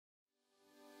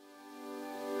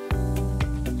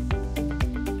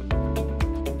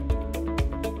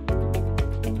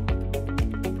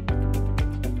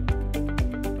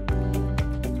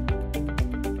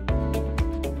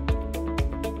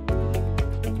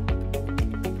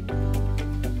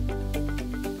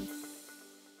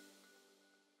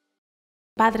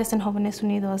Padres Jóvenes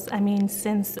Unidos, I mean,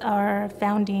 since our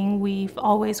founding, we've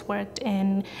always worked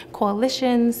in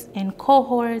coalitions, in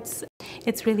cohorts.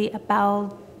 It's really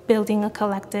about building a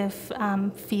collective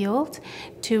field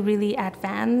to really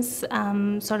advance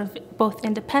sort of both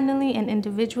independently and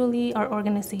individually our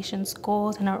organization's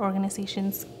goals and our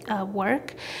organization's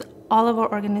work. All of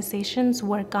our organizations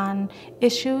work on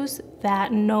issues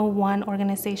that no one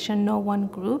organization, no one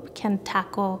group can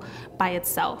tackle by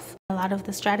itself. A lot of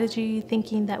the strategy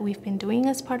thinking that we've been doing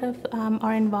as part of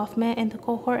our involvement in the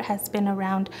cohort has been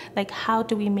around, like, how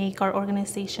do we make our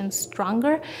organization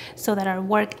stronger so that our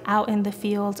work out in the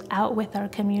field, out with our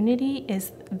community,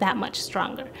 is that much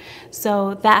stronger.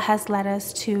 So that has led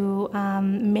us to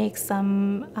make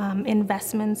some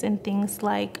investments in things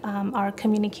like our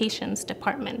communications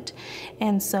department.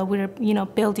 And so we're,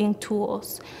 building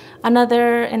tools.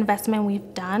 Another investment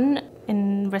we've done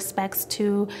in respects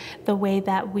to the way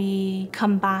that we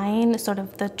combine sort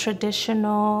of the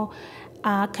traditional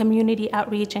community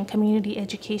outreach and community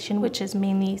education, which is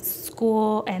mainly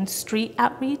school and street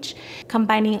outreach,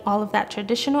 combining all of that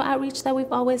traditional outreach that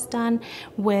we've always done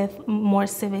with more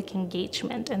civic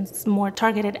engagement and more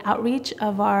targeted outreach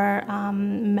of our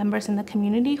members in the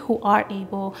community who are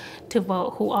able to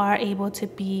vote, who are able to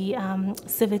be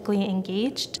civically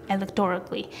engaged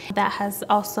electorally. That has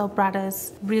also brought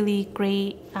us really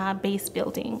great base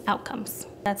building outcomes.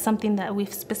 That's something that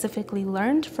we've specifically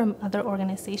learned from other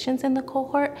organizations in the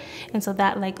cohort, and so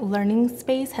that learning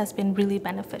space has been really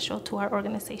beneficial to our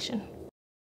organization.